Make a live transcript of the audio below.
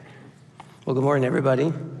Well, good morning,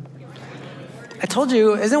 everybody. I told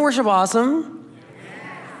you, isn't worship awesome?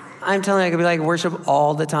 I'm telling you, I could be like worship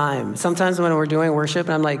all the time. Sometimes when we're doing worship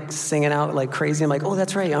and I'm like singing out like crazy, I'm like, oh,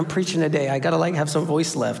 that's right, I'm preaching today. I gotta like have some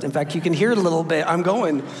voice left. In fact, you can hear it a little bit. I'm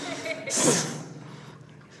going.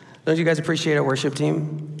 Don't you guys appreciate our worship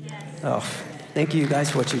team? Yes. Oh, thank you guys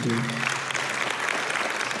for what you do.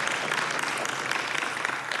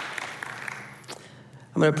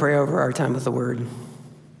 I'm going to pray over our time with the Word.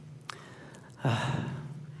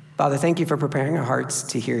 Father, thank you for preparing our hearts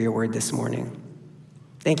to hear your Word this morning.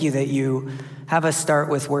 Thank you that you have us start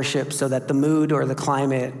with worship so that the mood or the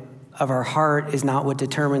climate of our heart is not what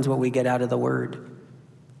determines what we get out of the Word,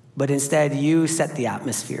 but instead you set the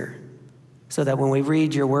atmosphere so that when we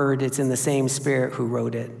read your Word, it's in the same Spirit who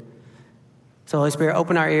wrote it. So Holy Spirit,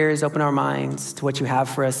 open our ears, open our minds to what you have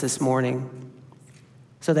for us this morning,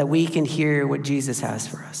 so that we can hear what Jesus has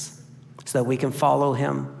for us, so that we can follow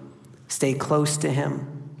him, stay close to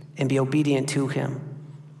him, and be obedient to him,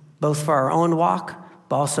 both for our own walk,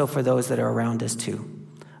 but also for those that are around us too.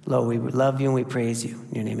 Lord, we love you and we praise you.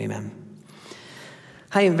 In your name, amen.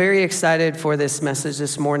 I am very excited for this message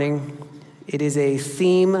this morning. It is a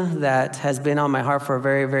theme that has been on my heart for a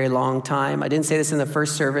very, very long time. I didn't say this in the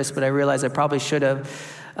first service, but I realized I probably should have.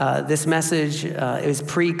 This message is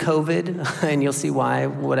pre-COVID, and you'll see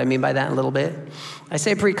what I mean by that in a little bit. I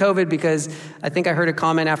say pre-COVID because I think I heard a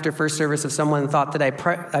comment after first service of someone thought that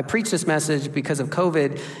I preached this message because of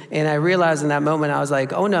COVID, and I realized in that moment, I was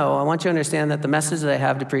like, oh no, I want you to understand that the message that I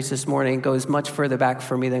have to preach this morning goes much further back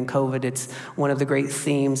for me than COVID. It's one of the great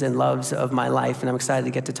themes and loves of my life, and I'm excited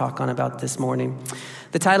to get to talk on about this morning.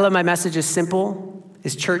 The title of my message is simple,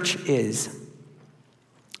 is Church Is.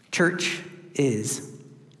 Church is.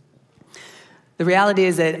 The reality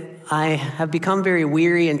is that I have become very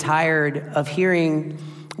weary and tired of hearing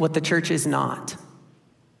what the church is not,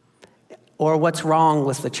 or what's wrong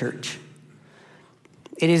with the church.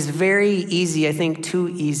 It is very easy, I think too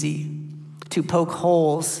easy, to poke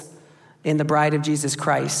holes in the bride of Jesus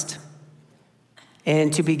Christ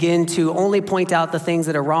and to begin to only point out the things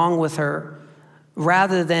that are wrong with her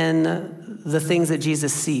rather than the things that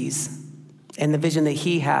Jesus sees and the vision that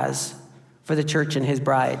he has for the church and his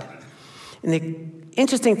bride. And the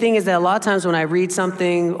interesting thing is that a lot of times when I read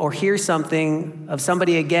something or hear something of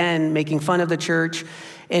somebody again making fun of the church,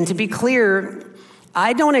 and to be clear,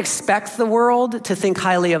 I don't expect the world to think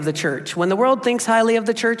highly of the church. When the world thinks highly of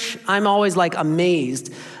the church, I'm always like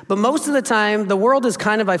amazed. But most of the time, the world is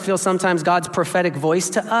kind of, I feel sometimes, God's prophetic voice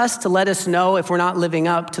to us to let us know if we're not living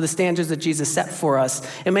up to the standards that Jesus set for us.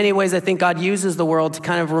 In many ways, I think God uses the world to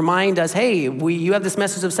kind of remind us, hey, you have this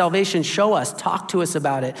message of salvation, show us, talk to us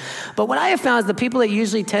about it. But what I have found is the people that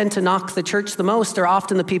usually tend to knock the church the most are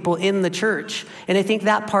often the people in the church. And I think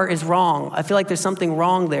that part is wrong. I feel like there's something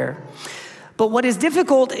wrong there. But what is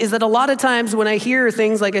difficult is that a lot of times when I hear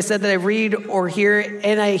things, like I said, that I read or hear,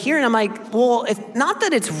 and I hear it, I'm like, well, it's not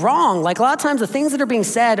that it's wrong. Like a lot of times the things that are being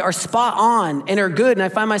said are spot on and are good, and I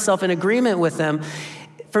find myself in agreement with them.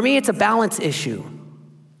 For me, it's a balance issue.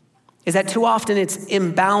 Is that too often it's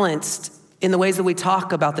imbalanced in the ways that we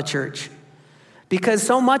talk about the church. Because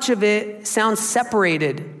so much of it sounds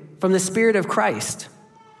separated from the Spirit of Christ,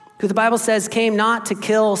 who the Bible says came not to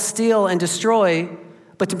kill, steal, and destroy,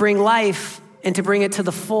 but to bring life and to bring it to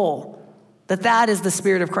the full, that is the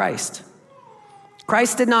Spirit of Christ.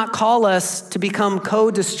 Christ did not call us to become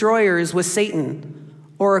co-destroyers with Satan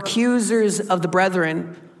or accusers of the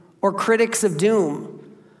brethren or critics of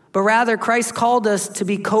doom, but rather Christ called us to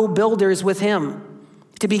be co-builders with him,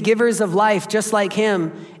 to be givers of life just like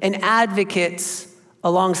him and advocates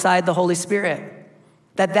alongside the Holy Spirit.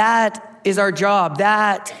 That is our job,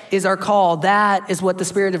 that is our call, that is what the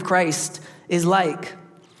Spirit of Christ is like.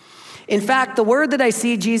 In fact, the word that I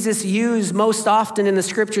see Jesus use most often in the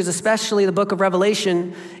scriptures, especially the book of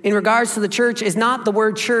Revelation, in regards to the church, is not the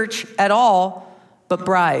word church at all, but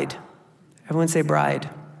bride. Everyone say bride.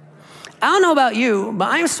 I don't know about you, but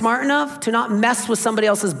I'm smart enough to not mess with somebody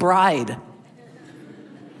else's bride.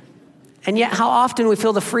 And yet how often we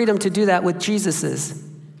feel the freedom to do that with Jesus's.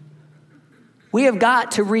 We have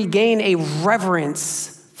got to regain a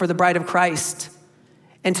reverence for the bride of Christ,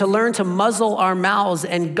 and to learn to muzzle our mouths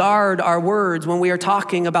and guard our words when we are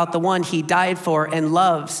talking about the one he died for and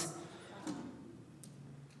loves.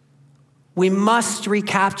 We must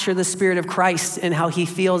recapture the Spirit of Christ and how he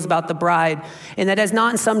feels about the bride. And that is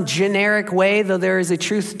not in some generic way, though there is a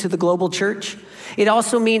truth to the global church. It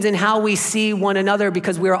also means in how we see one another,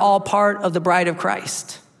 because we are all part of the bride of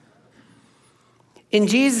Christ. In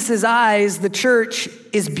Jesus' eyes, the church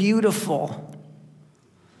is beautiful.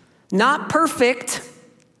 Not perfect,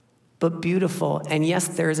 but beautiful. And yes,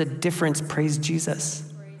 there is a difference. Praise Jesus.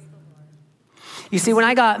 You see, when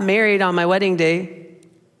I got married on my wedding day,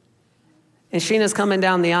 and Sheena's coming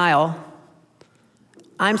down the aisle,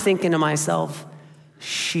 I'm thinking to myself,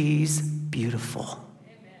 she's beautiful.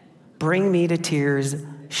 Bring me to tears,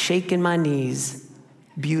 shaking my knees,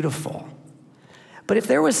 beautiful. But if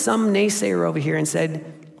there was some naysayer over here and said,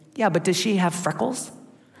 yeah, but does she have freckles?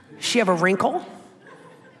 Does she have a wrinkle?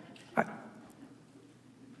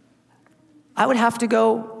 I would have to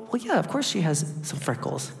go, well, yeah, of course she has some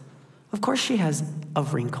freckles. Of course she has a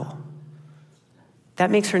wrinkle.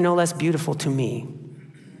 That makes her no less beautiful to me.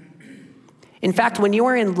 In fact, when you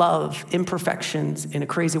are in love, imperfections in a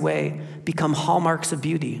crazy way become hallmarks of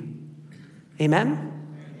beauty. Amen?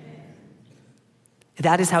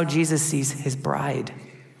 That is how Jesus sees his bride.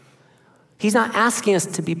 He's not asking us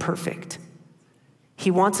to be perfect.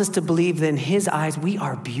 He wants us to believe that in his eyes, we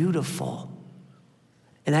are beautiful.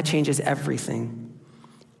 And that changes everything.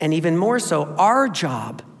 And even more so, our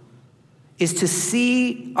job is to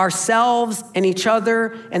see ourselves and each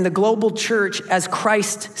other and the global church as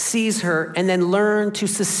Christ sees her, and then learn to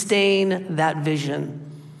sustain that vision.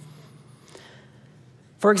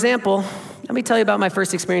 For example, let me tell you about my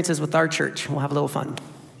first experiences with our church. We'll have a little fun.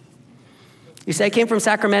 You say, I came from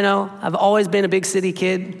Sacramento. I've always been a big city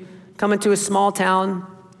kid. Coming to a small town,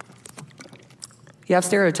 you have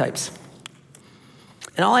stereotypes.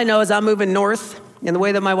 And all I know is I'm moving north, and the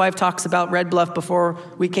way that my wife talks about Red Bluff before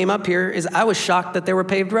we came up here is I was shocked that there were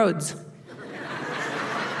paved roads.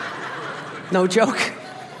 No joke.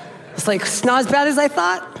 It's like, it's not as bad as I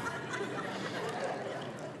thought.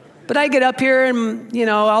 But I get up here and,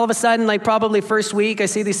 all of a sudden, like probably first week, I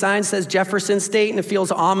see these signs that says Jefferson State, and it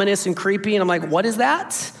feels ominous and creepy. And I'm like, what is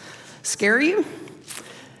that? Scary?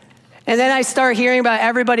 And then I start hearing about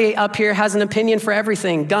everybody up here has an opinion for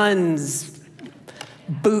everything. Guns,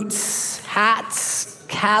 boots, hats,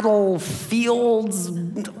 cattle, fields,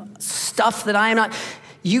 stuff that I am not.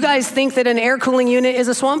 You guys think that an air cooling unit is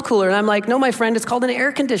a swamp cooler. And I'm like, no, my friend, it's called an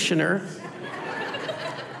air conditioner.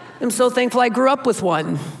 I'm so thankful I grew up with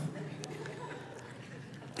one.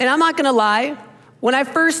 And I'm not going to lie, when I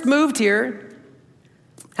first moved here,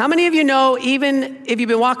 how many of you know, even if you've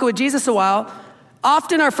been walking with Jesus a while,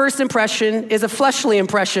 often our first impression is a fleshly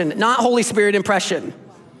impression, not Holy Spirit impression.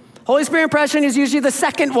 Holy Spirit impression is usually the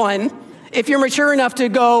second one. If you're mature enough to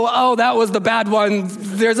go, oh, that was the bad one,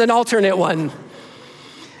 there's an alternate one.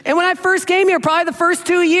 And when I first came here, probably the first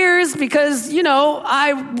 2 years, because,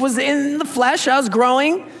 I was in the flesh, I was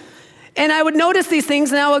growing, and I would notice these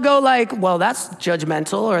things, and I would go like, well, that's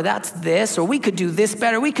judgmental, or that's this, or we could do this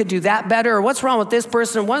better, we could do that better, or what's wrong with this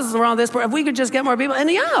person, what's wrong with this person, if we could just get more people,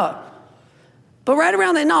 and yeah. But right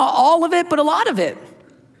around that, not all of it, but a lot of it.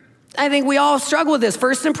 I think we all struggle with this,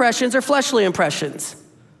 first impressions or fleshly impressions.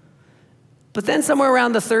 But then somewhere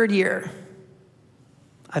around the third year,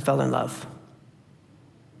 I fell in love.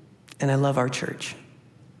 And I love our church.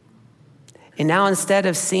 And now instead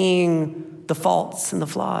of seeing the faults and the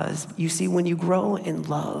flaws, you see when you grow in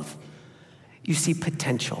love, you see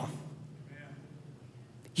potential.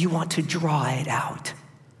 You want to draw it out.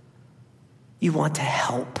 You want to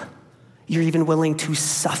help. You're even willing to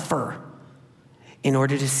suffer in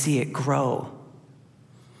order to see it grow.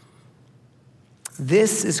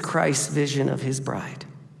 This is Christ's vision of his bride.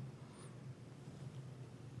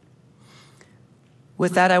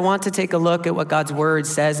 With that, I want to take a look at what God's word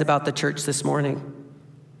says about the church this morning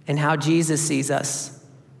and how Jesus sees us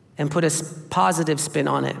and put a positive spin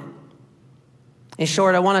on it. In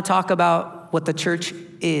short, I want to talk about what the church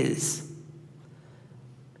is.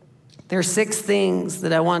 There are 6 things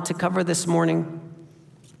that I want to cover this morning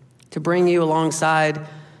to bring you alongside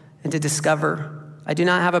and to discover. I do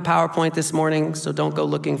not have a PowerPoint this morning, so don't go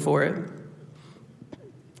looking for it.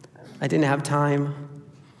 I didn't have time.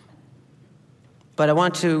 But I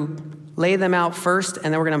want to lay them out first, and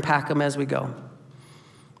then we're going to unpack them as we go.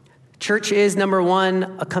 Church is, number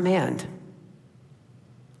 1, a command.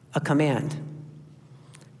 A command.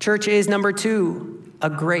 Church is, number 2, a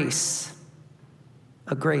grace.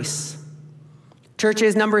 A grace. Church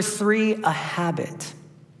is, number 3, a habit.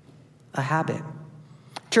 A habit.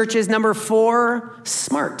 Church is, number 4,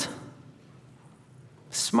 smart.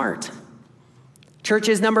 Smart. Church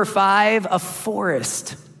is, number 5, a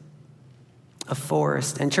forest. A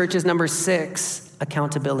forest. And church is, number 6,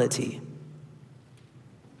 accountability.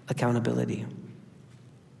 Accountability.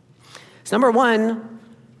 So number 1,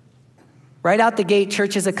 right out the gate,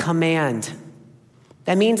 church is a command.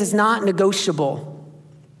 That means it's not negotiable.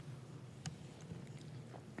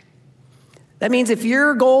 That means if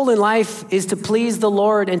your goal in life is to please the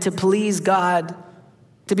Lord and to please God,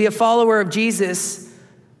 to be a follower of Jesus,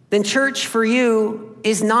 then church for you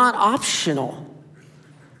is not optional.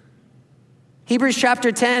 Hebrews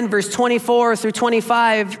chapter 10, verse 24 through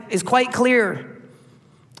 25 is quite clear.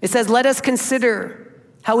 It says, let us consider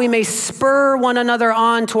how we may spur one another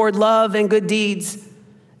on toward love and good deeds,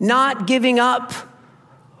 not giving up,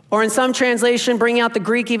 or in some translation, bringing out the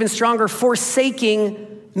Greek even stronger,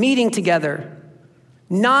 forsaking meeting together.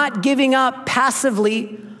 Not giving up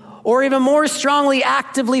passively, or even more strongly,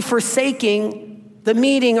 actively forsaking the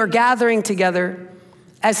meeting or gathering together,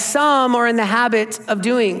 as some are in the habit of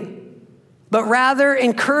doing, but rather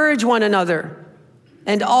encourage one another,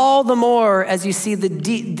 and all the more as you see the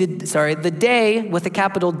day with a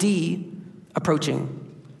capital D approaching.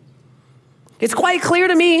 It's quite clear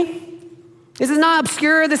to me. This is not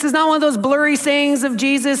obscure. This is not one of those blurry sayings of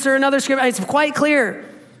Jesus or another scripture. It's quite clear.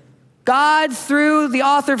 God, through the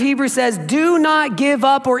author of Hebrews, says, do not give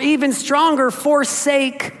up, or even stronger,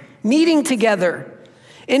 forsake meeting together.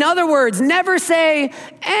 In other words, never say,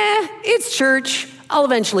 it's church, I'll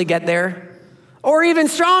eventually get there. Or even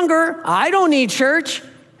stronger, I don't need church.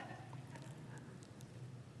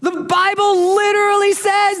 The Bible literally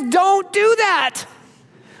says, don't do that.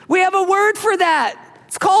 We have a word for that.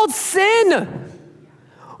 It's called sin.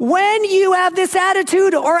 When you have this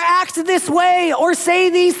attitude or act this way or say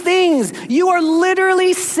these things, you are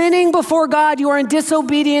literally sinning before God. You are in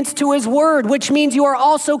disobedience to his word, which means you are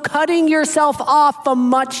also cutting yourself off from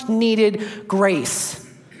much needed grace.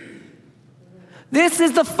 This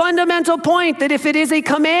is the fundamental point, that if it is a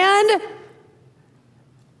command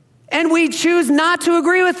and we choose not to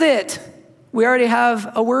agree with it, we already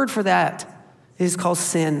have a word for that. It is called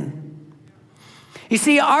sin. You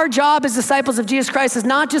see, our job as disciples of Jesus Christ is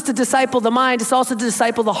not just to disciple the mind, it's also to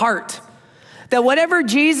disciple the heart. That whatever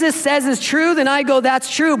Jesus says is true, then I go,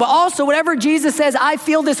 that's true. But also whatever Jesus says, I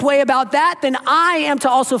feel this way about that, then I am to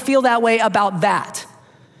also feel that way about that.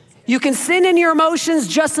 You can sin in your emotions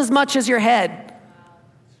just as much as your head.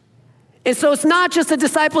 And so it's not just a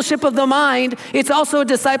discipleship of the mind, it's also a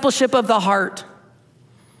discipleship of the heart.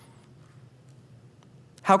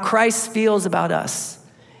 How Christ feels about us.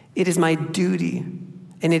 It is my duty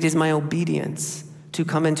and it is my obedience to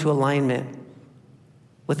come into alignment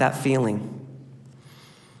with that feeling.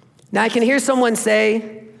 Now I can hear someone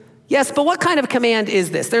say, yes, but what kind of command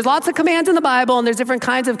is this? There's lots of commands in the Bible and there's different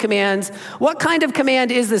kinds of commands. What kind of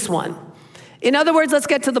command is this one? In other words, let's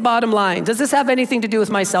get to the bottom line. Does this have anything to do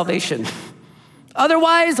with my salvation?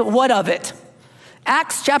 Otherwise, what of it?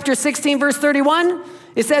 Acts chapter 16, verse 31,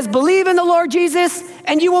 it says, believe in the Lord Jesus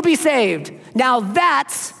and you will be saved. Now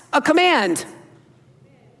that's a command.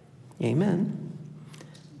 Amen.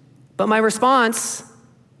 But my response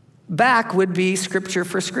back would be scripture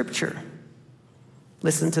for scripture.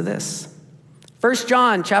 Listen to this. 1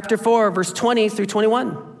 John chapter 4, verse 20 through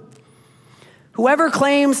 21. Whoever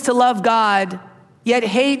claims to love God, yet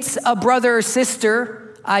hates a brother or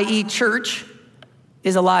sister, i.e. church,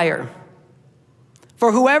 is a liar.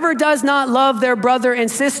 For whoever does not love their brother and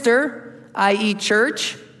sister, i.e.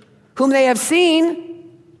 church, whom they have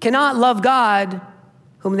seen, cannot love God,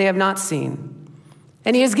 whom they have not seen.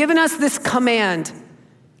 And he has given us this command.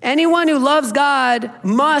 Anyone who loves God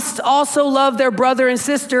must also love their brother and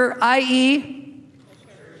sister, i.e.,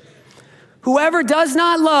 whoever does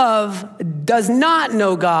not love does not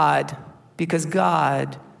know God, because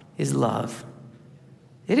God is love.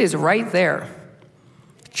 It is right there.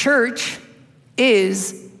 Church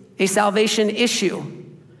is a salvation issue.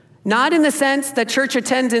 Not in the sense that church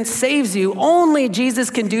attendance saves you. Only Jesus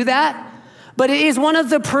can do that. But it is one of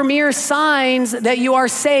the premier signs that you are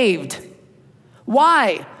saved.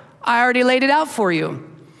 Why? I already laid it out for you.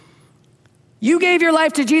 You gave your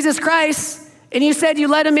life to Jesus Christ and you said you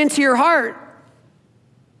let him into your heart.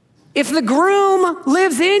 If the groom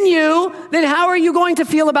lives in you, then how are you going to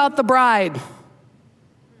feel about the bride?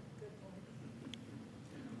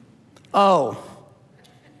 Oh.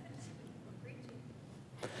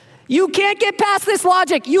 You can't get past this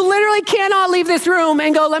logic. You literally cannot leave this room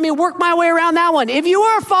and go, let me work my way around that one. If you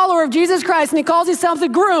are a follower of Jesus Christ and he calls himself the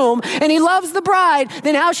groom and he loves the bride,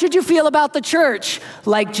 then how should you feel about the church?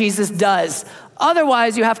 Like Jesus does.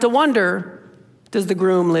 Otherwise, you have to wonder, does the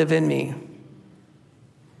groom live in me?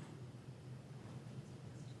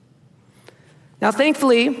 Now,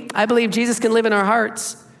 thankfully, I believe Jesus can live in our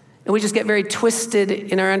hearts, and we just get very twisted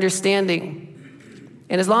in our understanding.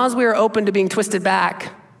 And as long as we are open to being twisted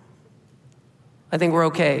back, I think we're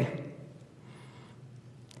okay.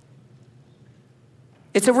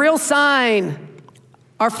 It's a real sign.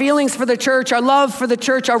 Our feelings for the church, our love for the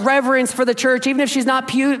church, our reverence for the church, even if she's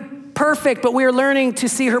not perfect, but we are learning to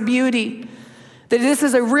see her beauty, that this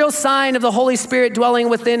is a real sign of the Holy Spirit dwelling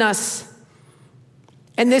within us.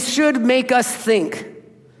 And this should make us think.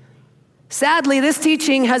 Sadly, this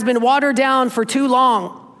teaching has been watered down for too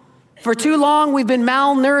long. For too long, we've been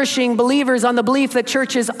malnourishing believers on the belief that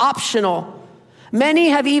church is optional. Many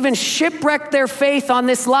have even shipwrecked their faith on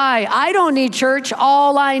this lie. I don't need church.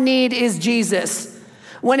 All I need is Jesus.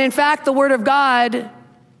 When in fact, the Word of God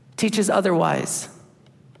teaches otherwise.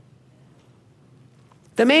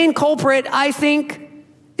 The main culprit, I think,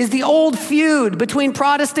 is the old feud between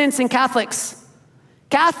Protestants and Catholics.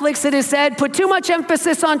 Catholics, it is said, put too much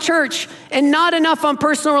emphasis on church and not enough on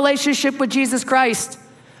personal relationship with Jesus Christ.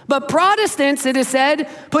 But Protestants, it is said,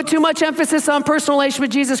 put too much emphasis on personal relationship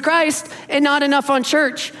with Jesus Christ and not enough on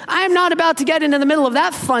church. I am not about to get into the middle of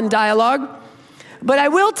that fun dialogue, but I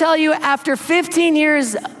will tell you, after 15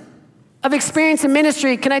 years of experience in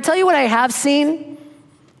ministry, can I tell you what I have seen?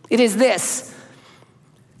 It is this.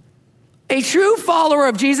 A true follower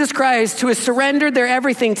of Jesus Christ who has surrendered their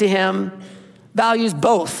everything to him values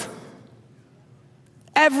both.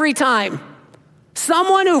 Every time.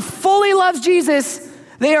 Someone who fully loves Jesus,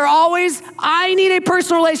 they are always, I need a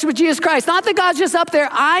personal relationship with Jesus Christ. Not that God's just up there.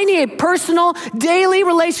 I need a personal, daily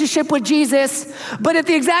relationship with Jesus. But at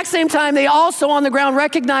the exact same time, they also on the ground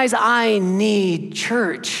recognize, I need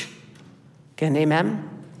church. Again, amen?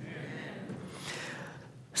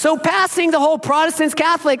 So passing the whole Protestants,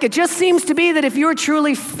 Catholic, it just seems to be that if you're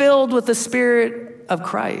truly filled with the Spirit of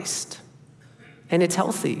Christ, and it's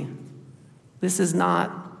healthy, this is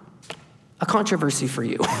not a controversy for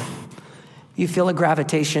you. You feel a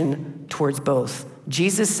gravitation towards both.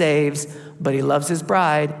 Jesus saves, but he loves his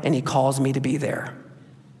bride, and he calls me to be there.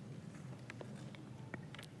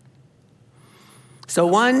 So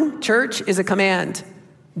one, church is a command.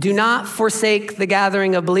 Do not forsake the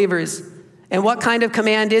gathering of believers. And what kind of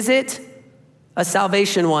command is it? A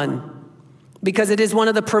salvation one. Because it is one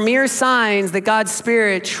of the premier signs that God's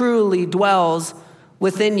Spirit truly dwells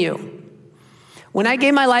within you. When I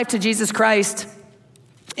gave my life to Jesus Christ,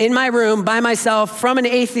 in my room, by myself, from an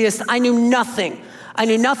atheist, I knew nothing. I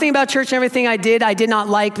knew nothing about church and everything I did not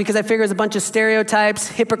like because I figured it was a bunch of stereotypes,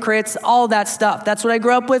 hypocrites, all that stuff. That's what I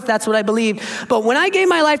grew up with. That's what I believed. But when I gave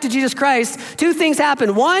my life to Jesus Christ, two things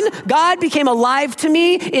happened. One, God became alive to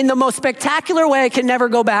me in the most spectacular way I can never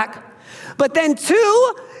go back. But then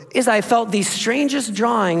two is I felt the strangest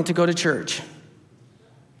drawing to go to church.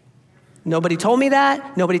 Nobody told me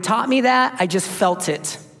that. Nobody taught me that. I just felt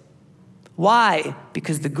it. Why?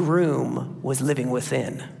 Because the groom was living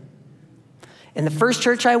within. And the first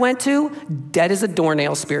church I went to, dead as a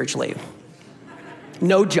doornail spiritually.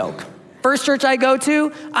 No joke. First church I go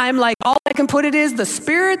to, I'm like, all I can put it is the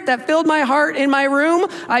Spirit that filled my heart in my room,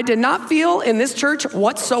 I did not feel in this church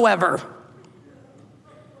whatsoever.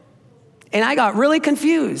 And I got really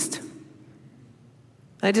confused.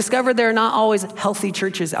 I discovered there are not always healthy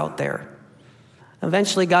churches out there.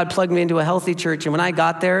 Eventually, God plugged me into a healthy church, and when I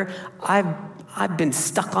got there, I've been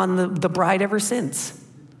stuck on the bride ever since.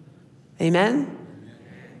 Amen?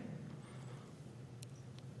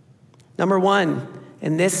 Number one,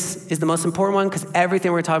 and this is the most important one because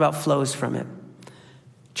everything we're going to talk about flows from it.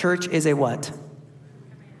 Church is a what?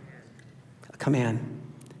 A command.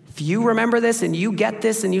 If you remember this and you get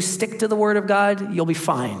this and you stick to the Word of God, you'll be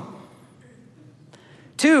fine.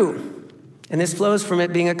 Two, and this flows from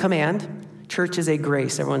it being a command, church is a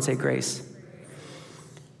grace. Everyone say grace.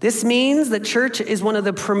 This means that church is one of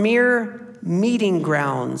the premier meeting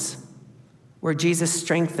grounds where Jesus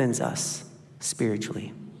strengthens us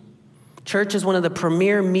spiritually. Church is one of the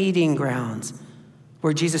premier meeting grounds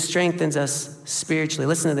where Jesus strengthens us spiritually.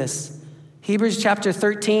 Listen to this. Hebrews chapter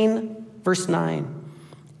 13, verse 9.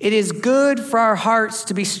 It is good for our hearts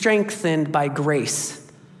to be strengthened by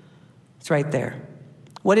grace. It's right there.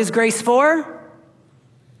 What is grace for?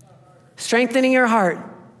 Strengthening your heart.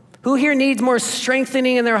 Who here needs more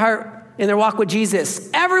strengthening in their heart, in their walk with Jesus?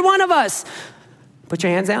 Every one of us. Put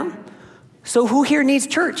your hands down. So who here needs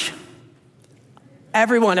church?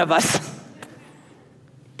 Every one of us.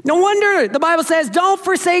 No wonder the Bible says, don't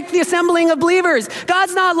forsake the assembling of believers.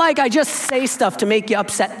 God's not like, I just say stuff to make you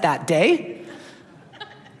upset that day.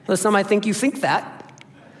 Though some might think you think that.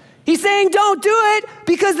 He's saying, don't do it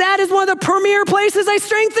because that is one of the premier places I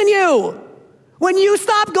strengthen you. When you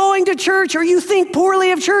stop going to church or you think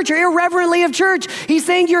poorly of church or irreverently of church, he's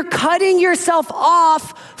saying you're cutting yourself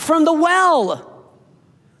off from the well.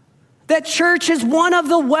 That church is one of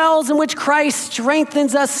the wells in which Christ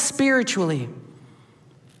strengthens us spiritually.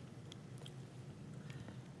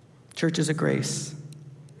 Church is a grace.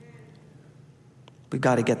 We've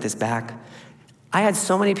got to get this back. I had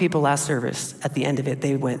so many people last service, at the end of it,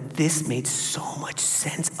 they went, this made so much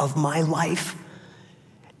sense of my life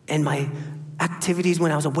and my activities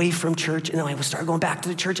when I was away from church, and then I started going back to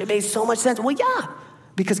the church. It made so much sense. Well, yeah,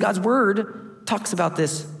 because God's word talks about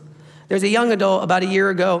this. There's a young adult about a year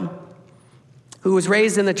ago who was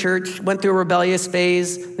raised in the church, went through a rebellious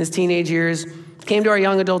phase in his teenage years, came to our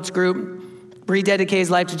young adults group, rededicated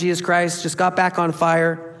his life to Jesus Christ, just got back on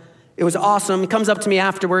fire. It was awesome. He comes up to me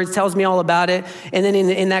afterwards, tells me all about it. And then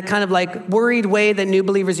in that kind of like worried way that new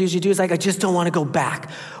believers usually do, is like, I just don't want to go back.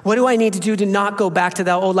 What do I need to do to not go back to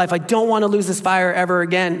that old life? I don't want to lose this fire ever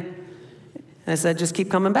again. And I said, just keep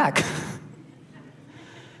coming back.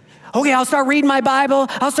 Okay, I'll start reading my Bible.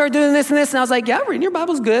 I'll start doing this and this. And I was like, yeah, reading your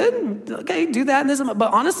Bible's good. Okay, do that and this.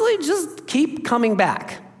 But honestly, just keep coming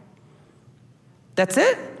back. That's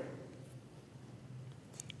it.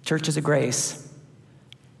 Church is a grace.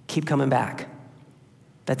 Keep coming back.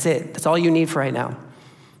 That's it. That's all you need for right now.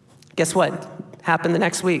 Guess what? Happened the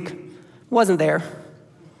next week. Wasn't there.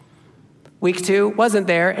 Week 2, wasn't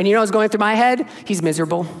there. And you know what's going through my head? He's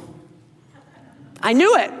miserable. I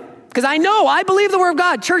knew it. Because I believe the word of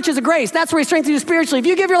God. Church is a grace. That's where he strengthens you spiritually. If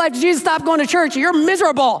you give your life to Jesus, stop going to church, you're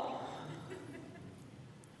miserable.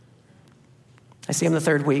 I see him the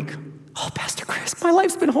 3rd week. Oh, Pastor Chris, my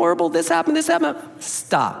life's been horrible. This happened.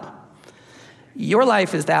 Stop. Your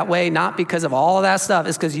life is that way, not because of all of that stuff.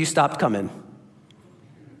 It's because you stopped coming.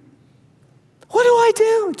 What do I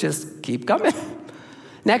do? Just keep coming.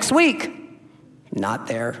 Next week, not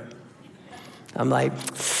there. I'm like,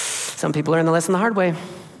 some people learn the lesson the hard way.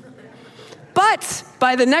 But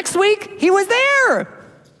by the next week, he was there.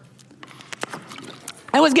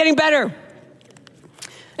 It was getting better.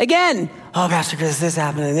 Again, oh, Pastor Chris, this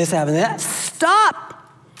happened and this happened and that. Stop.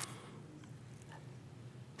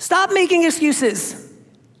 Stop making excuses.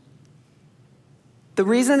 The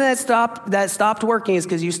reason that stopped working is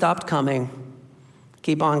because you stopped coming.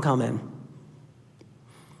 Keep on coming.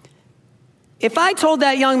 If I told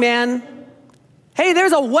that young man, hey,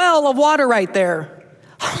 there's a well of water right there.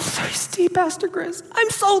 I'm thirsty, Pastor Chris. I'm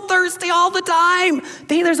so thirsty all the time.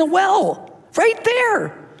 There's a well right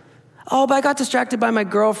there. Oh, but I got distracted by my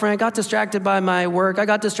girlfriend. I got distracted by my work. I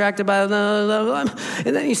got distracted by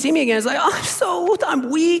and then you see me again. It's like, oh, I'm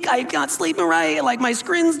weak. I'm not sleeping right. Like my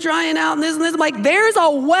skin's drying out and this and this. I'm like, there's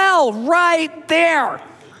a well right there.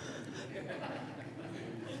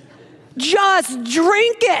 Just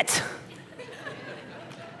drink it.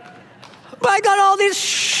 But I got all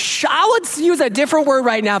this, I would use a different word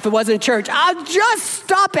right now if it wasn't church. I'll just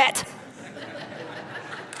stop it.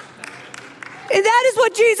 And that is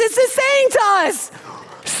what Jesus is saying to us.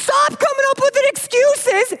 Stop coming up with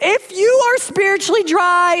excuses. If you are spiritually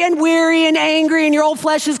dry and weary and angry and your old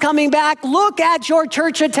flesh is coming back, look at your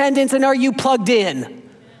church attendance and are you plugged in?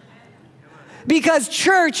 Because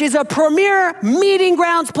church is a premier meeting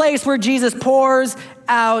grounds place where Jesus pours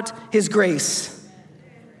out his grace.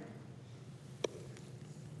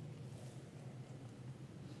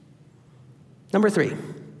 Number 3.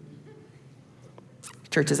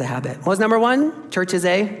 Church is a habit. What was number 1? Church is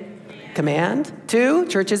a command. 2,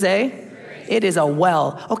 church is it is a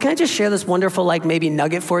well. Oh, can I just share this wonderful, maybe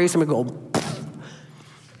nugget for you? So I'm going to go.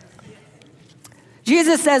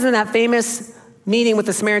 Jesus says in that famous meeting with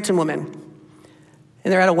the Samaritan woman,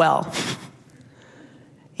 and they're at a well.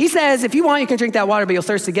 He says, if you want, you can drink that water, but you'll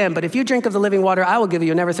thirst again. But if you drink of the living water I will give you,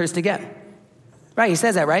 you'll never thirst again. Right? He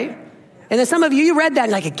says that, right? And then some of you read that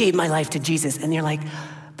and I gave my life to Jesus. And you're like,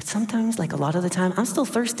 but sometimes, a lot of the time, I'm still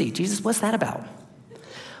thirsty. Jesus, what's that about?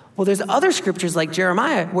 Well, there's other scriptures like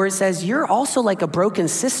Jeremiah where it says, you're also like a broken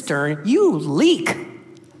cistern. You leak.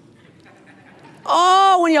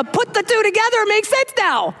 Oh, when you put the two together, it makes sense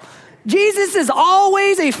now. Jesus is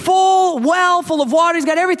always a full well full of water. He's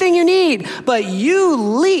got everything you need. But you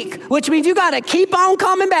leak, which means you got to keep on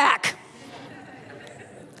coming back.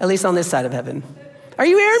 At least on this side of heaven. Are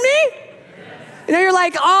you hearing me? You know, you're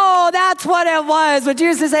like, oh, that's what it was. But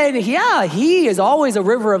Jesus is saying, yeah, he is always a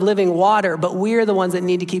river of living water, but we're the ones that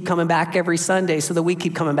need to keep coming back every Sunday so that we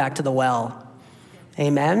keep coming back to the well.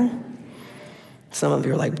 Amen? Some of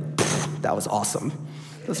you are like, that was awesome.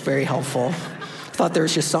 That's very helpful. I thought there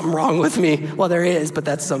was just something wrong with me. Well, there is, but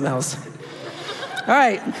that's something else. All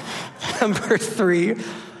right, number 3.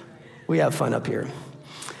 We have fun up here.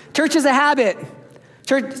 Church is a habit.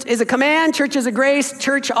 Church is a command, church is a grace,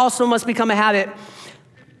 church also must become a habit.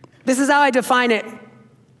 This is how I define it.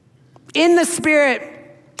 In the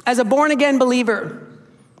Spirit, as a born-again believer,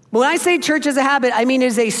 when I say church is a habit, I mean it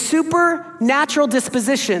is a supernatural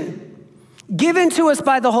disposition given to us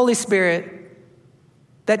by the Holy Spirit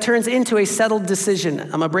that turns into a settled decision. I'm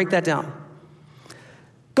going to break that down.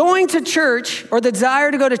 Going to church, or the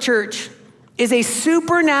desire to go to church, is a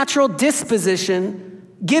supernatural disposition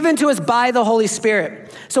given to us by the Holy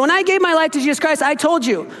Spirit. So when I gave my life to Jesus Christ, I told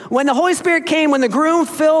you, when the Holy Spirit came, when the groom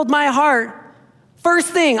filled my heart, first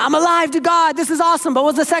thing, I'm alive to God. This is awesome. But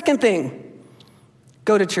what's the second thing?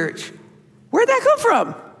 Go to church. Where'd that come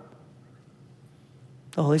from?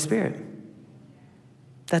 The Holy Spirit.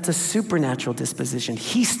 That's a supernatural disposition.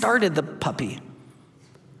 He started the puppy.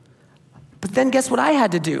 But then guess what I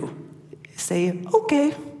had to do? Say,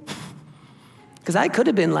 okay. Because I could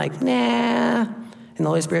have been like, nah. And the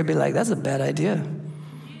Holy Spirit would be like, that's a bad idea.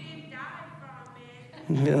 You didn't die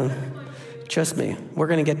from it. Yeah. Trust me, we're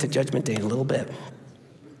going to get to Judgment Day in a little bit.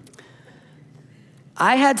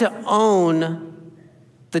 I had to own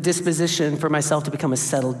the disposition for myself to become a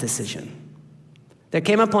settled decision. There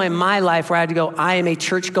came a point in my life where I had to go, I am a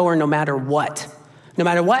churchgoer no matter what. No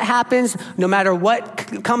matter what happens, no matter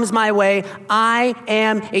what comes my way, I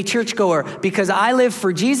am a churchgoer because I live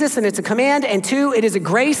for Jesus and it's a command, and two, it is a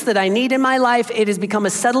grace that I need in my life. It has become a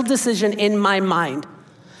settled decision in my mind.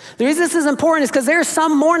 The reason this is important is because there are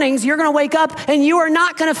some mornings you're going to wake up and you are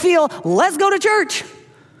not going to feel, let's go to church.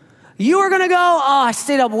 You are going to go, oh, I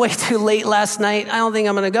stayed up way too late last night. I don't think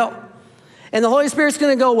I'm going to go. And the Holy Spirit's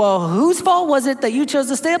going to go, well, whose fault was it that you chose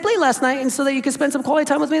to stay up late last night and so that you could spend some quality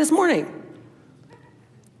time with me this morning?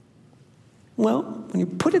 Well, when you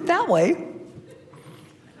put it that way,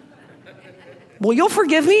 well, you'll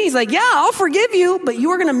forgive me? He's like, yeah, I'll forgive you, but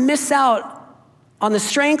you are going to miss out on the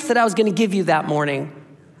strength that I was going to give you that morning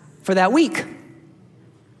for that week.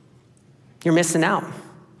 You're missing out.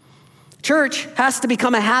 Church has to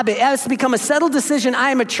become a habit. It has to become a settled decision.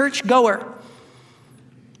 I am a church goer.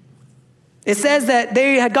 It says that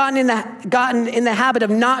they had gotten in the habit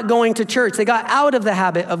of not going to church. They got out of the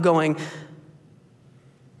habit of going.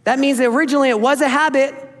 That means that originally it was a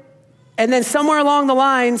habit, and then somewhere along the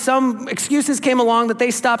line, some excuses came along that they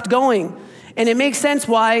stopped going. And it makes sense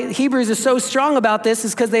why Hebrews is so strong about this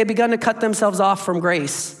is because they had begun to cut themselves off from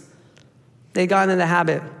grace. They got in the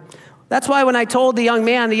habit. That's why when I told the young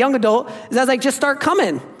man, the young adult, I was like, just start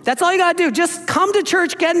coming. That's all you got to do. Just come to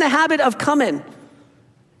church, get in the habit of coming.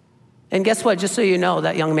 And guess what? Just so you know,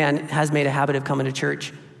 that young man has made a habit of coming to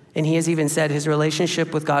church. And he has even said his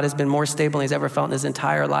relationship with God has been more stable than he's ever felt in his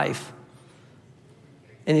entire life.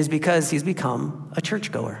 And it's because he's become a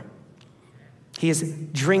churchgoer. He is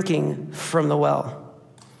drinking from the well.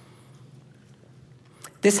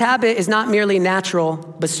 This habit is not merely natural,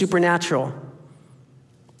 but supernatural.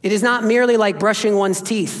 It is not merely like brushing one's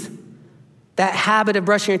teeth, that habit of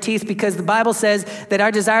brushing your teeth, because the Bible says that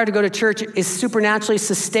our desire to go to church is supernaturally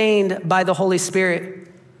sustained by the Holy Spirit.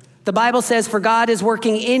 The Bible says, for God is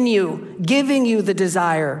working in you, giving you the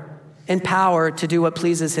desire and power to do what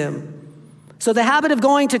pleases him. So the habit of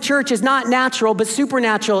going to church is not natural, but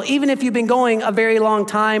supernatural, even if you've been going a very long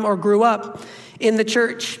time or grew up in the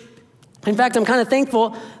church. In fact, I'm kind of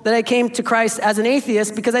thankful that I came to Christ as an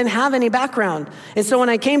atheist because I didn't have any background. And so when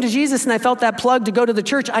I came to Jesus and I felt that plug to go to the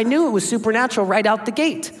church, I knew it was supernatural right out the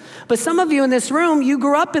gate. But some of you in this room, you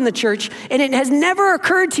grew up in the church, and it has never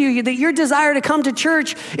occurred to you that your desire to come to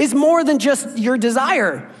church is more than just your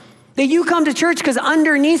desire. That you come to church because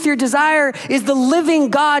underneath your desire is the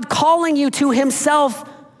living God calling you to himself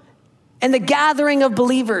and the gathering of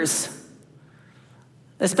believers.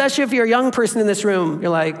 Especially if you're a young person in this room,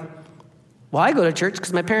 you're like, well, I go to church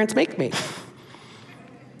because my parents make me.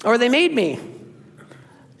 Or they made me.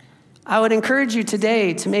 I would encourage you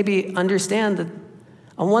today to maybe understand that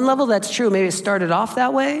on one level that's true. Maybe it started off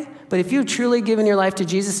that way. But if you've truly given your life to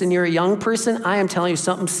Jesus and you're a young person, I am telling you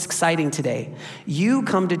something exciting today. You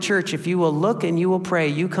come to church. If you will look and you will pray,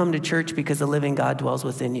 you come to church because the living God dwells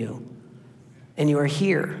within you. And you are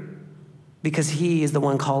here because he is the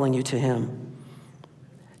one calling you to him.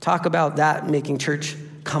 Talk about that, making church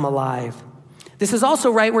come alive. This is also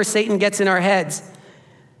right where Satan gets in our heads.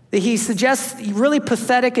 That he suggests really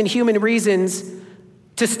pathetic and human reasons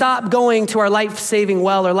to stop going to our life-saving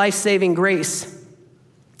well or life-saving grace.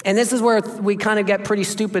 And this is where we kind of get pretty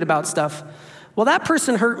stupid about stuff. Well, that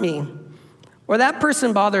person hurt me, or that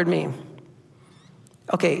person bothered me.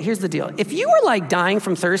 Okay, here's the deal. If you were like dying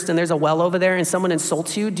from thirst and there's a well over there and someone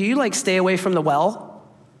insults you, do you like stay away from the well?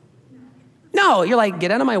 No, you're like, get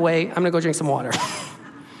out of my way. I'm going to go drink some water.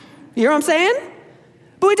 You know what I'm saying?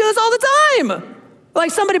 But we do this all the time.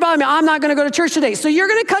 Like somebody bothered me, I'm not going to go to church today. So you're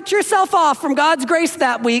going to cut yourself off from God's grace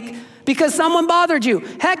that week because someone bothered you.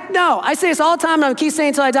 Heck no. I say this all the time and I'll keep saying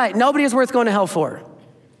until I die. Nobody is worth going to hell for.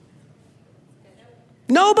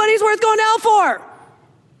 Nobody's worth going to hell for.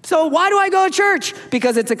 So why do I go to church?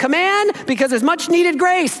 Because it's a command, because there's much needed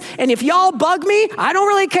grace. And if y'all bug me, I don't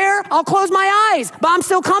really care. I'll close my eyes, but I'm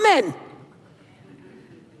still coming.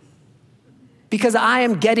 Because I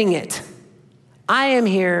am getting it. I am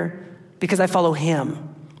here because I follow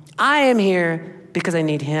him. I am here because I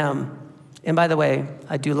need him. And by the way,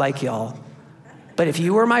 I do like y'all. But if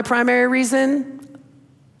you were my primary reason,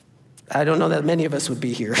 I don't know that many of us would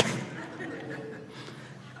be here.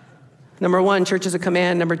 Number 1, church is a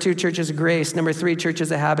command. Number 2, church is a grace. Number 3, church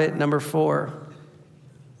is a habit. Number 4,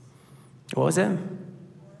 what was it?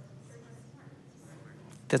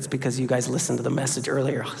 That's because you guys listened to the message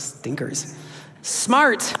earlier. Oh, stinkers.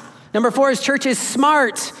 Smart. Number 4 is church is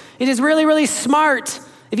smart. It is really, really smart.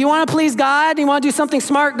 If you want to please God, you want to do something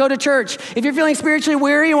smart, go to church. If you're feeling spiritually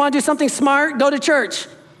weary, you want to do something smart, go to church.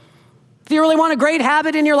 If you really want a great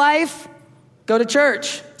habit in your life, go to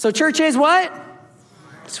church. So church is what?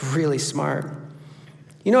 It's really smart.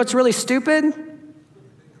 You know what's really stupid?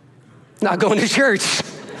 Not going to church.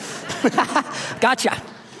 Gotcha.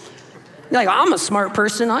 You're like, I'm a smart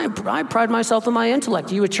person. I pride myself on my intellect.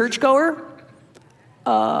 Are you a churchgoer?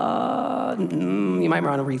 You might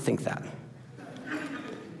want to rethink that.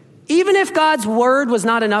 Even if God's word was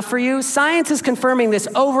not enough for you, science is confirming this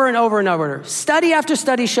over and over and over. Study after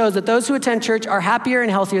study shows that those who attend church are happier and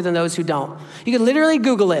healthier than those who don't. You can literally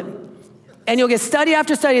Google it, and you'll get study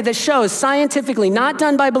after study that shows scientifically, not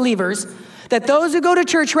done by believers, that those who go to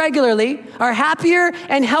church regularly are happier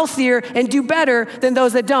and healthier and do better than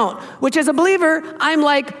those that don't. Which as a believer, I'm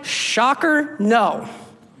like, shocker, no,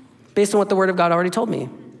 based on what the word of God already told me.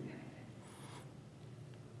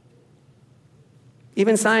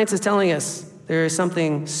 Even science is telling us there is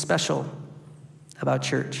something special about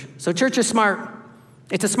church. So church is smart.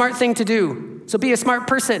 It's a smart thing to do. So be a smart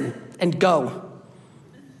person and go.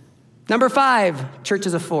 Number 5, church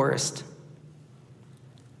is a forest.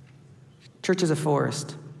 Church is a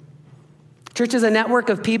forest. Church is a network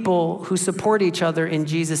of people who support each other in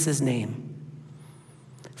Jesus' name.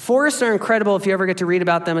 Forests are incredible if you ever get to read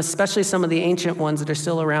about them, especially some of the ancient ones that are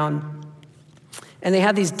still around. And they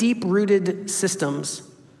have these deep-rooted systems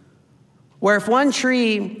where if one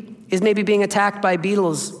tree is maybe being attacked by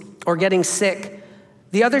beetles or getting sick,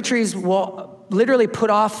 the other trees will literally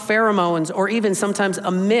put off pheromones or even sometimes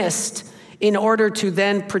a mist in order to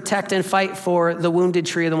then protect and fight for the wounded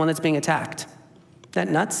tree or the one that's being attacked. Isn't that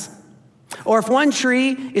nuts? Or if one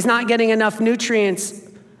tree is not getting enough nutrients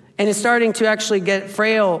and is starting to actually get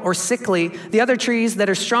frail or sickly, the other trees that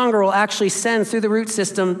are stronger will actually send through the root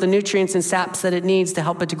system the nutrients and saps that it needs to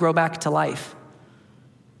help it to grow back to life.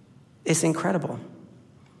 It's incredible.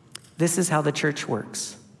 This is how the church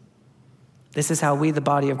works. This is how we, the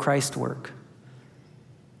body of Christ, work.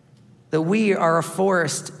 That we are a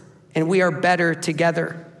forest and we are better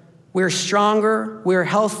together. We're stronger, we're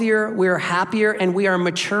healthier, we're happier, and we are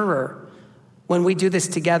maturer when we do this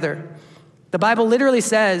together. The Bible literally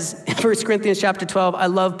says in 1 Corinthians chapter 12, I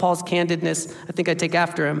love Paul's candidness. I think I take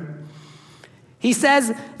after him. He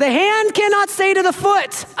says, the hand cannot say to the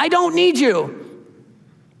foot, I don't need you.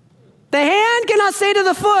 The hand cannot say to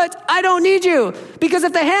the foot, I don't need you. Because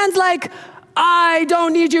if the hand's like, I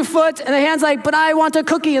don't need you, foot, and the hand's like, but I want a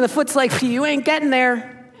cookie, and the foot's like, you ain't getting there.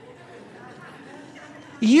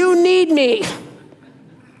 You need me.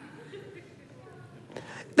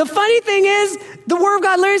 The funny thing is, the Word of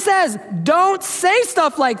God literally says, don't say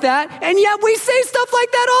stuff like that, and yet we say stuff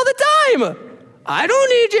like that all the time. I don't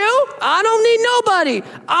need you. I don't need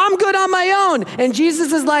nobody. I'm good on my own. And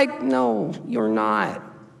Jesus is like, no, you're not.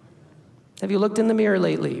 Have you looked in the mirror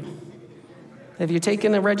lately? Have you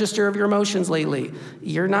taken a register of your emotions lately?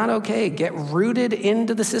 You're not okay. Get rooted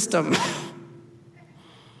into the system.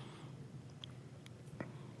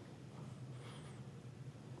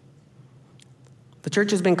 The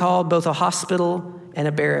church has been called both a hospital and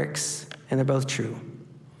a barracks, and they're both true.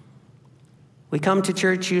 We come to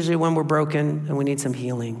church usually when we're broken and we need some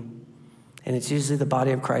healing. And it's usually the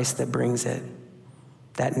body of Christ that brings it,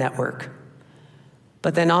 that network.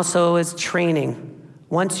 But then also as training.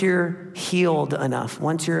 Once you're healed enough,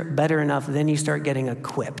 once you're better enough, then you start getting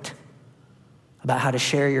equipped about how to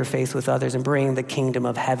share your faith with others and bring the kingdom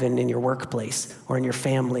of heaven in your workplace or in your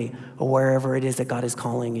family or wherever it is that God is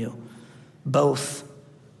calling you. Both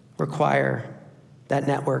require that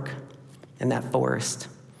network and that forest.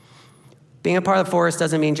 Being a part of the forest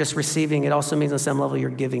doesn't mean just receiving. It also means on some level you're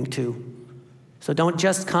giving too. So don't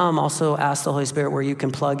just come. Also ask the Holy Spirit where you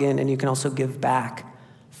can plug in and you can also give back.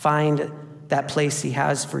 Find that place he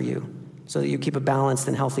has for you so that you keep a balanced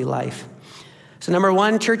and healthy life. So number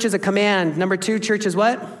 1, church is a command. Number 2, church is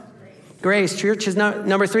what? Grace. Church is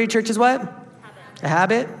number 3, church is what? A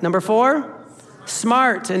habit. Number 4?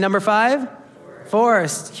 Smart. And number 5?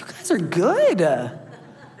 Forest. You guys are good.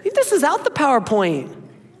 I think this is out the PowerPoint.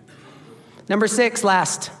 Number 6,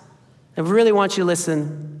 last. I really want you to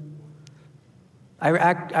listen.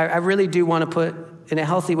 I really do want to put, in a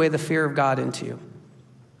healthy way, the fear of God into you.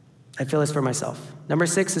 I feel this for myself. Number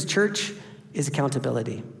 6 is church is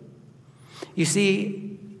accountability. You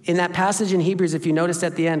see, in that passage in Hebrews, if you noticed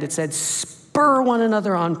at the end, it said, spur one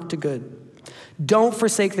another on to good. Don't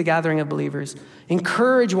forsake the gathering of believers.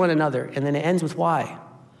 Encourage one another. And then it ends with why?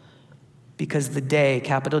 Because the day,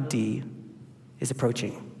 capital D, is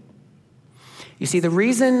approaching. You see, the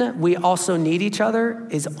reason we also need each other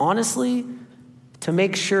is honestly to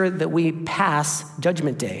make sure that we pass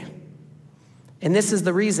Judgment Day. And this is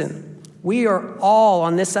the reason. We are all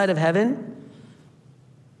on this side of heaven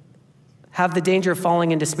have the danger of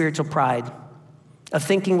falling into spiritual pride, of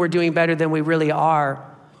thinking we're doing better than we really are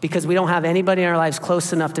because we don't have anybody in our lives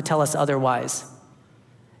close enough to tell us otherwise.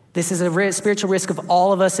 This is a spiritual risk of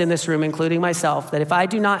all of us in this room, including myself, that if I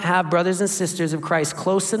do not have brothers and sisters of Christ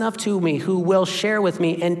close enough to me who will share with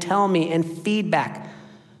me and tell me and feedback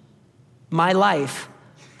my life,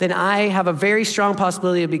 then I have a very strong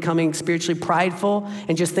possibility of becoming spiritually prideful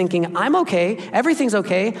and just thinking, I'm okay, everything's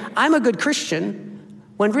okay, I'm a good Christian,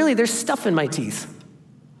 when really there's stuff in my teeth.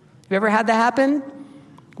 You ever had that happen?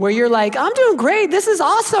 Where you're like, I'm doing great, this is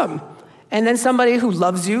awesome. And then somebody who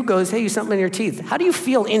loves you goes, hey, you something in your teeth. How do you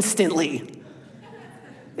feel instantly?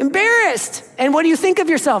 Embarrassed. And what do you think of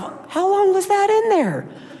yourself? How long was that in there?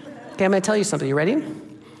 Okay, I'm gonna tell you something. You ready?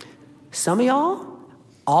 Some of y'all,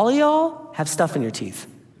 all of y'all have stuff in your teeth.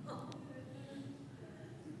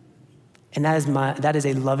 And that is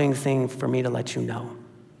a loving thing for me to let you know.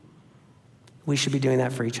 We should be doing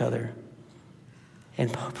that for each other.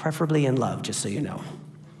 And preferably in love, just so you know.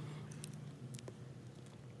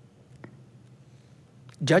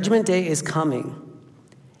 Judgment Day is coming.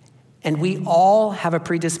 And we all have a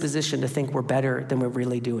predisposition to think we're better than we're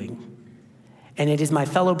really doing. And it is my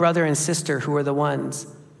fellow brother and sister who are the ones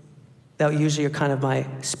that usually are kind of my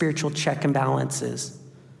spiritual check and balances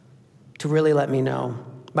to really let me know.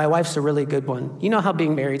 My wife's a really good one. You know how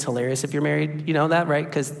being married's hilarious if you're married? You know that, right?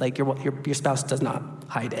 Because like your spouse does not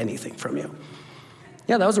hide anything from you.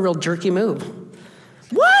 Yeah, that was a real jerky move.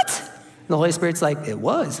 What? And the Holy Spirit's like, it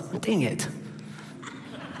was. Dang it.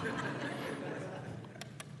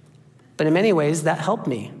 But in many ways, that helped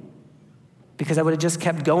me because I would have just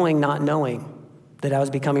kept going not knowing that I was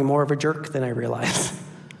becoming more of a jerk than I realized.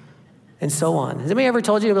 And so on. Has anybody ever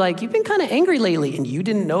told you, like, you've been kind of angry lately, and you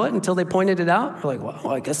didn't know it until they pointed it out? You're like,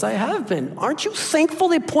 well, I guess I have been. Aren't you thankful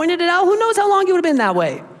they pointed it out? Who knows how long you would have been that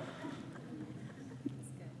way?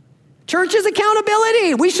 Church is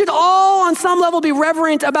accountability. We should all, on some level, be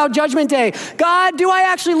reverent about Judgment Day. God, do I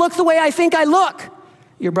actually look the way I think I look?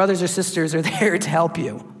 Your brothers or sisters are there to help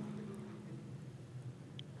you.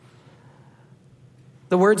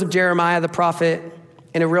 The words of Jeremiah the prophet,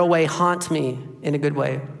 in a real way, haunt me in a good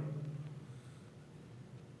way.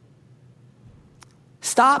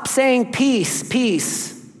 Stop saying peace,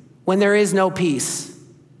 peace, when there is no peace.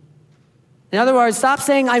 In other words, stop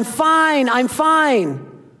saying, I'm fine,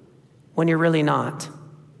 when you're really not.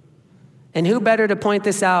 And who better to point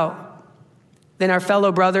this out than our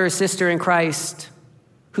fellow brother or sister in Christ,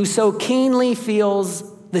 who so keenly feels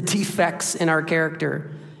the defects in our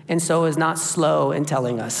character and so is not slow in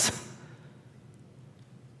telling us.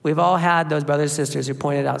 We've all had those brothers and sisters who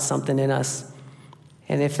pointed out something in us.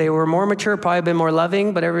 And if they were more mature, probably been more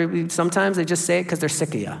loving, but sometimes they just say it because they're sick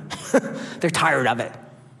of you. They're tired of it.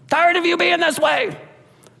 Tired of you being this way.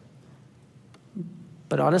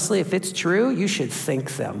 But honestly, if it's true, you should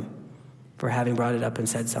thank them for having brought it up and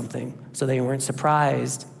said something so they weren't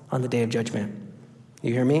surprised on the day of judgment.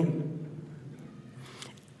 You hear me?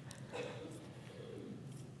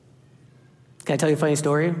 Can I tell you a funny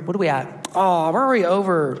story? What are we at? Oh, we're already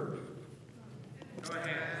over.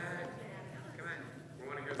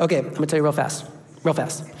 Okay, I'm going to tell you real fast. You're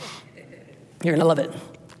going to love it.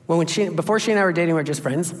 Before she and I were dating, we were just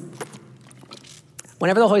friends.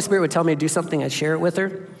 Whenever the Holy Spirit would tell me to do something, I'd share it with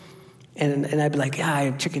her. And I'd be like, yeah,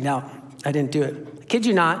 I chickened out. I didn't do it. I kid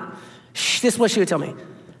you not. This is what she would tell me.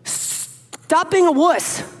 Stop being a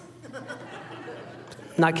wuss.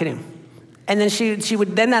 Not kidding. And then she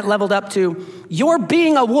would, then that leveled up to, you're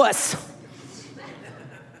being a wuss.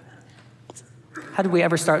 How did we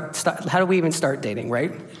ever how do we even start dating,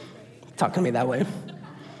 right? Talk to me that way.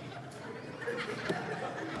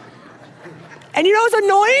 And you know what's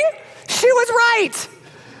annoying? She was right.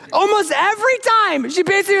 Almost every time, she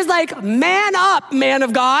basically was like, man up, man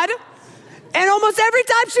of God. And almost every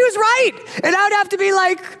time she was right. And I would have to be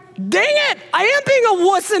like, dang it, I am being a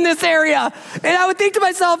wuss in this area. And I would think to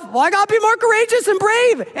myself, well, I gotta be more courageous and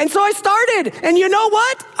brave. And so I started. And you know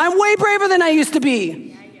what? I'm way braver than I used to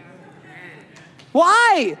be.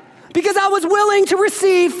 Why? Because I was willing to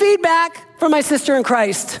receive feedback from my sister in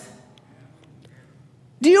Christ?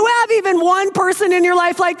 Do you have even one person in your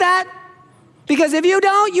life like that? Because if you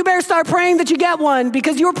don't, you better start praying that you get one,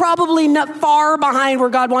 because you're probably not far behind where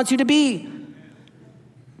God wants you to be.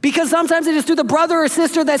 Because sometimes it is through the brother or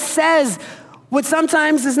sister that says what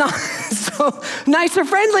sometimes is not so nice or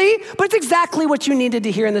friendly, but it's exactly what you needed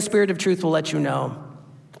to hear, and the Spirit of truth will let you know.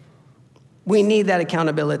 We need that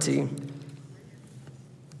accountability.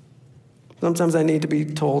 Sometimes I need to be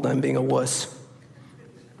told I'm being a wuss.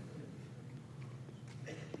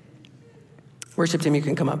 Worship team, you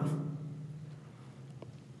can come up.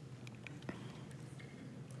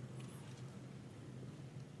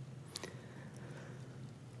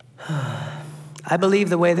 I believe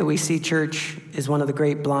the way that we see church is one of the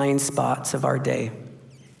great blind spots of our day.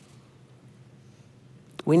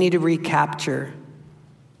 We need to recapture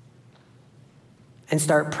and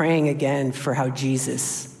start praying again for how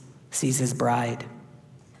Jesus sees his bride.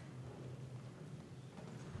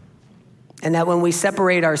 And that when we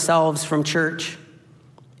separate ourselves from church,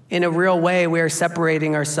 in a real way, we are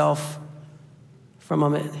separating ourselves from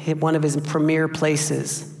one of his premier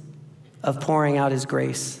places of pouring out his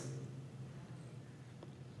grace.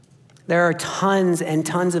 There are tons and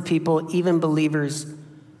tons of people, even believers,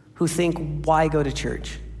 who think, why go to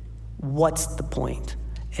church? What's the point?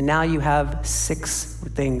 And now you have 6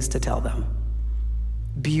 things to tell them.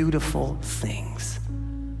 Beautiful things.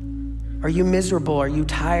 Are you miserable? Are you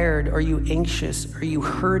tired? Are you anxious? Are you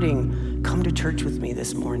hurting? Come to church with me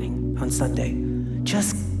this morning on Sunday.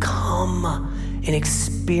 Just come and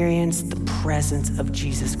experience the presence of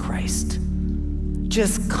Jesus Christ.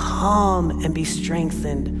 Just come and be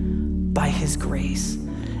strengthened by his grace.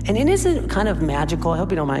 And it isn't kind of magical. I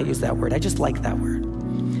hope you don't mind I use that word. I just like that word.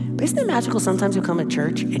 But isn't it magical sometimes you'll come to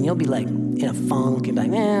church and you'll be like in a funk and be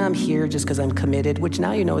like, I'm here just because I'm committed, which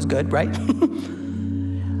now you know is good, right?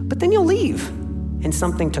 But then you'll leave and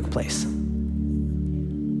something took place.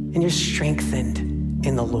 And you're strengthened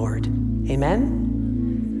in the Lord. Amen?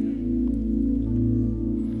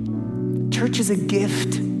 Church is a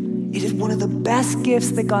gift. It is one of the best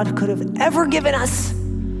gifts that God could have ever given us.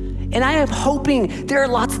 And I am hoping there are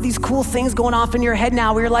lots of these cool things going off in your head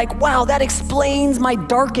now where you're like, wow, that explains my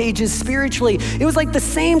dark ages spiritually. It was like the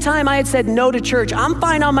same time I had said no to church. I'm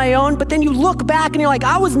fine on my own, but then you look back and you're like,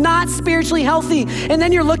 I was not spiritually healthy. And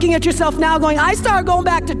then you're looking at yourself now going, I started going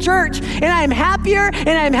back to church and I am happier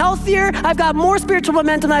and I'm healthier. I've got more spiritual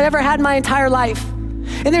momentum than I've ever had in my entire life.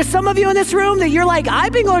 And there's some of you in this room that you're like,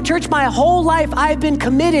 I've been going to church my whole life. I've been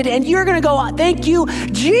committed. And you're going to go, thank you,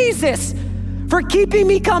 Jesus, for keeping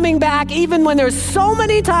me coming back even when there's so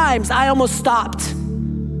many times I almost stopped.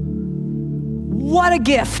 What a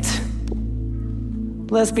gift.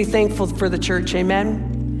 Let's be thankful for the church, amen?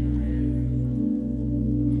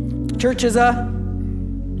 Church is a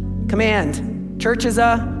command. Church is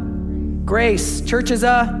a grace. Church is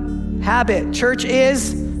a habit. Church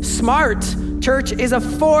is smart. Church is a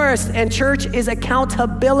force, and church is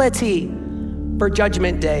accountability for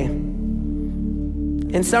Judgment Day.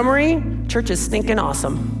 In summary, church is stinking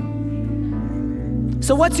awesome.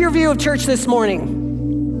 So what's your view of church this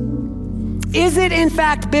morning? Is it in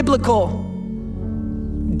fact biblical?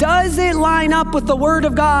 Does it line up with the Word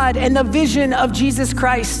of God and the vision of Jesus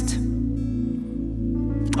Christ?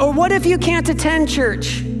 Or what if you can't attend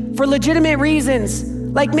church for legitimate reasons?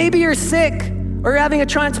 Like maybe you're sick or you're having a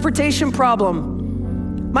transportation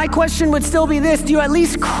problem. My question would still be this: do you at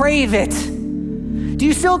least crave it? Do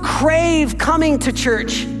you still crave coming to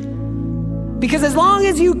church? Because as long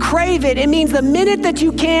as you crave it, it means the minute that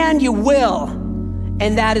you can, you will.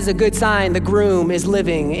 And that is a good sign the groom is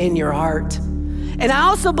living in your heart. And I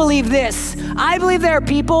also believe this. I believe there are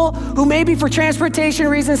people who maybe for transportation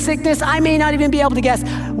reasons, sickness, I may not even be able to guess.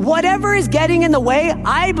 Whatever is getting in the way,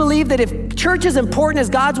 I believe that if church is important, as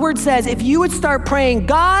God's word says, if you would start praying,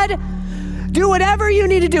 God, do whatever you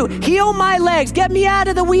need to do. Heal my legs. Get me out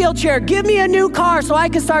of the wheelchair. Give me a new car so I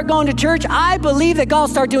can start going to church. I believe that God will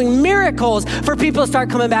start doing miracles for people to start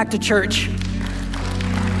coming back to church.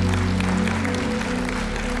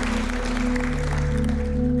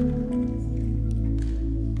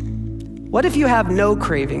 What if you have no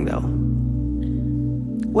craving, though?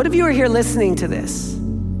 What if you are here listening to this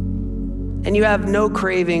and you have no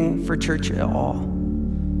craving for church at all?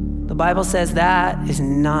 The Bible says that is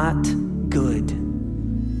not good.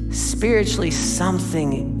 Spiritually,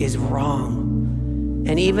 something is wrong.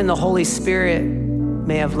 And even the Holy Spirit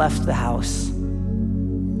may have left the house.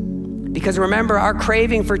 Because remember, our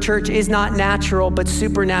craving for church is not natural, but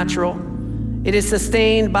supernatural. It is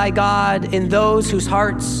sustained by God in those whose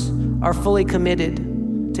hearts are fully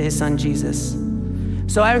committed to his son, Jesus.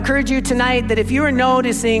 So I encourage you tonight that if you are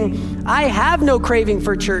noticing, I have no craving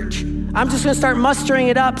for church, I'm just gonna start mustering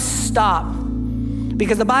it up, stop.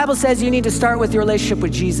 Because the Bible says you need to start with your relationship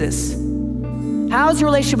with Jesus. How's your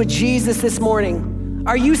relationship with Jesus this morning?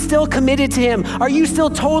 Are you still committed to him? Are you still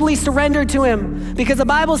totally surrendered to him? Because the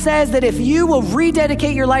Bible says that if you will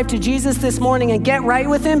rededicate your life to Jesus this morning and get right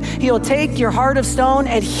with him, he'll take your heart of stone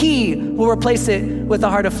and he will replace it with a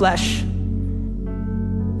heart of flesh.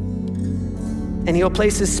 And he'll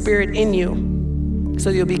place his spirit in you so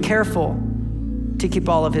you'll be careful to keep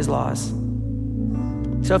all of his laws.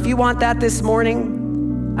 So if you want that this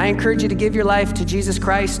morning, I encourage you to give your life to Jesus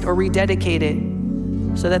Christ or rededicate it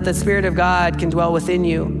so that the Spirit of God can dwell within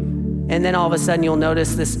you. And then all of a sudden you'll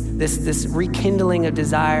notice this rekindling of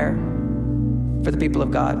desire for the people of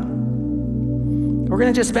God. We're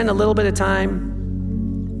gonna just spend a little bit of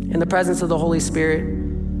time in the presence of the Holy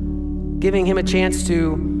Spirit, giving him a chance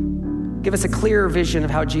to give us a clearer vision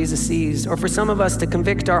of how Jesus sees, or for some of us to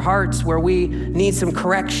convict our hearts where we need some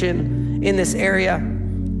correction in this area.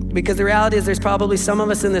 Because the reality is there's probably some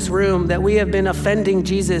of us in this room that we have been offending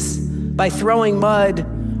Jesus by throwing mud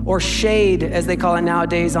or shade, as they call it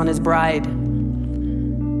nowadays, on his bride.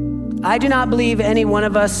 I do not believe any one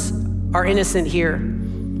of us are innocent here.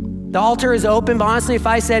 The altar is open, but honestly, if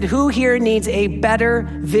I said, who here needs a better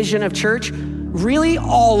vision of church? Really,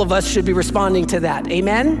 all of us should be responding to that.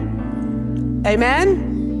 Amen?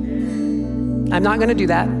 Amen? I'm not gonna do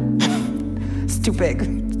that. It's too big,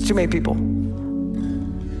 it's too many people.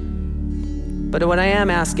 But what I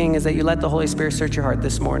am asking is that you let the Holy Spirit search your heart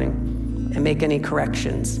this morning and make any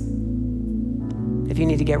corrections. If you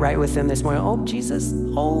need to get right with him this morning, oh Jesus,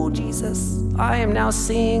 I am now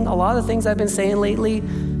seeing a lot of the things I've been saying lately.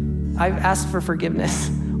 I've asked for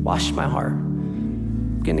forgiveness. Wash my heart.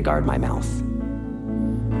 I'm gonna guard my mouth.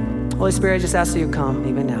 Holy Spirit, I just ask that you come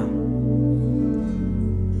even now.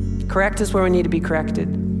 Correct us where we need to be corrected.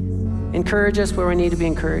 Encourage us where we need to be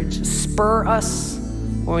encouraged. Spur us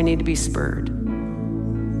where we need to be spurred.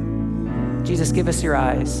 Jesus, give us your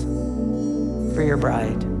eyes for your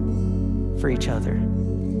bride, for each other,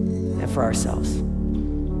 and for ourselves.